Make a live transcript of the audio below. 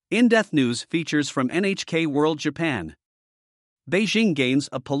In-depth news features from NHK World Japan. Beijing Games,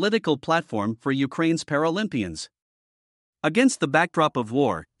 a political platform for Ukraine's Paralympians. Against the backdrop of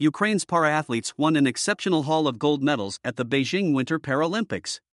war, Ukraine's para-athletes won an exceptional haul of gold medals at the Beijing Winter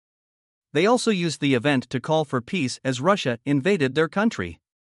Paralympics. They also used the event to call for peace as Russia invaded their country.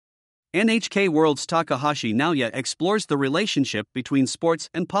 NHK World's Takahashi Naoya explores the relationship between sports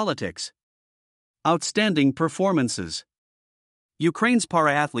and politics. Outstanding performances. Ukraine's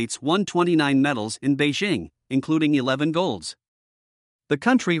para-athletes won 29 medals in Beijing, including 11 golds. The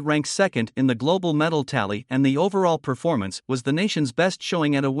country ranks second in the global medal tally, and the overall performance was the nation's best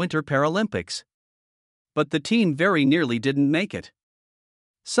showing at a Winter Paralympics. But the team very nearly didn't make it.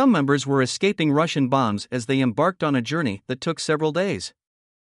 Some members were escaping Russian bombs as they embarked on a journey that took several days.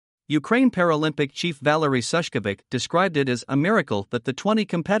 Ukraine Paralympic chief Valery Sushkovic described it as a miracle that the 20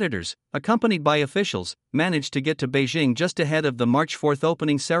 competitors, accompanied by officials, managed to get to Beijing just ahead of the March 4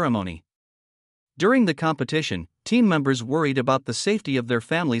 opening ceremony. During the competition, team members worried about the safety of their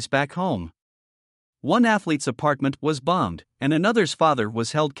families back home. One athlete's apartment was bombed, and another's father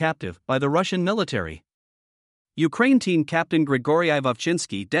was held captive by the Russian military. Ukraine team captain Grigory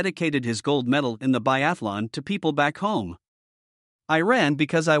Vovchinsky dedicated his gold medal in the biathlon to people back home. "I ran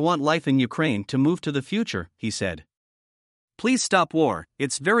because I want life in Ukraine to move to the future," he said. "Please stop war,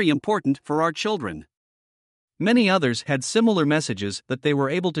 it's very important for our children." Many others had similar messages that they were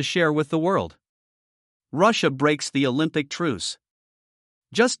able to share with the world. Russia breaks the Olympic truce.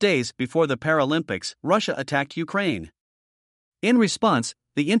 Just days before the Paralympics, Russia attacked Ukraine. In response,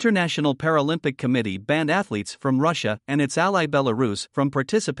 the International Paralympic Committee banned athletes from Russia and its ally Belarus from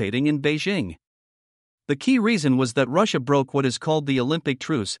participating in Beijing. The key reason was that Russia broke what is called the Olympic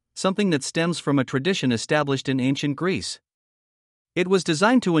truce, something that stems from a tradition established in ancient Greece. It was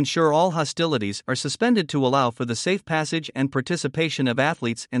designed to ensure all hostilities are suspended to allow for the safe passage and participation of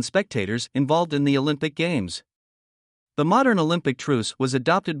athletes and spectators involved in the Olympic Games. The modern Olympic truce was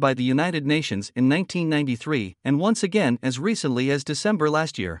adopted by the United Nations in 1993 and once again as recently as December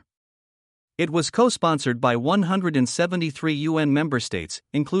last year. It was co-sponsored by 173 UN member states,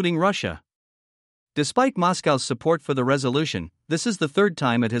 including Russia. Despite Moscow's support for the resolution, this is the third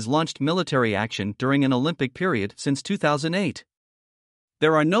time it has launched military action during an Olympic period since 2008.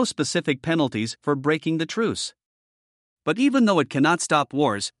 There are no specific penalties for breaking the truce. But even though it cannot stop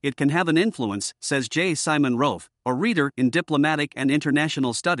wars, it can have an influence, says J. Simon Rofe, a reader in diplomatic and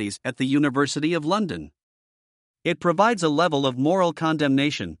international studies at the University of London. It provides a level of moral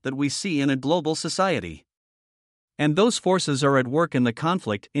condemnation that we see in a global society. And those forces are at work in the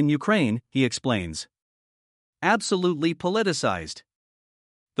conflict in Ukraine, he explains. Absolutely politicized.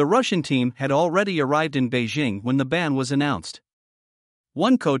 The Russian team had already arrived in Beijing when the ban was announced.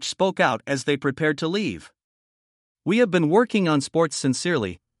 One coach spoke out as they prepared to leave. "We have been working on sports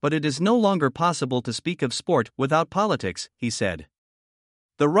sincerely, but it is no longer possible to speak of sport without politics," he said.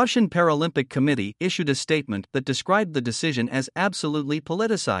 The Russian Paralympic Committee issued a statement that described the decision as absolutely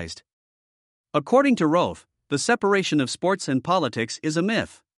politicized. According to Rofe, the separation of sports and politics is a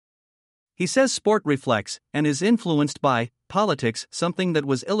myth. He says sport reflects and is influenced by politics, something that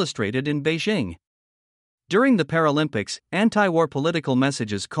was illustrated in Beijing. During the Paralympics, anti-war political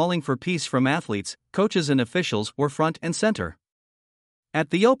messages calling for peace from athletes, coaches and officials were front and center.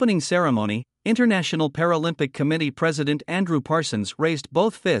 At the opening ceremony, International Paralympic Committee President Andrew Parsons raised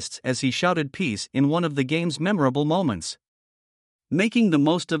both fists as he shouted peace in one of the game's memorable moments. Making the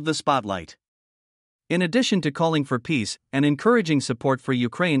most of the spotlight. In addition to calling for peace and encouraging support for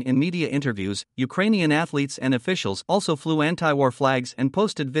Ukraine in media interviews, Ukrainian athletes and officials also flew anti-war flags and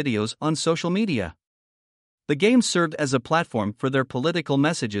posted videos on social media. The Games served as a platform for their political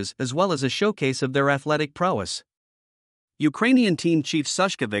messages as well as a showcase of their athletic prowess. Ukrainian team chief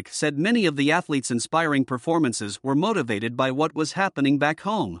Sushkovic said many of the athletes' inspiring performances were motivated by what was happening back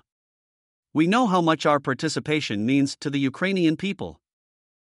home. "We know how much our participation means to the Ukrainian people.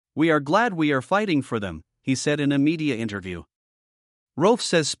 We are glad we are fighting for them," he said in a media interview. Rofe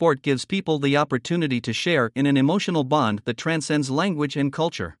says sport gives people the opportunity to share in an emotional bond that transcends language and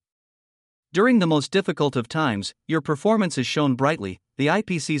culture. "During the most difficult of times, your performance is shown brightly," the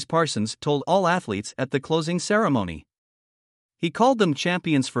IPC's Parsons told all athletes at the closing ceremony. He called them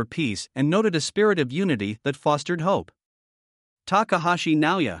champions for peace and noted a spirit of unity that fostered hope. Takahashi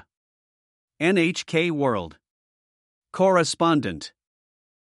Naoya, NHK World Correspondent.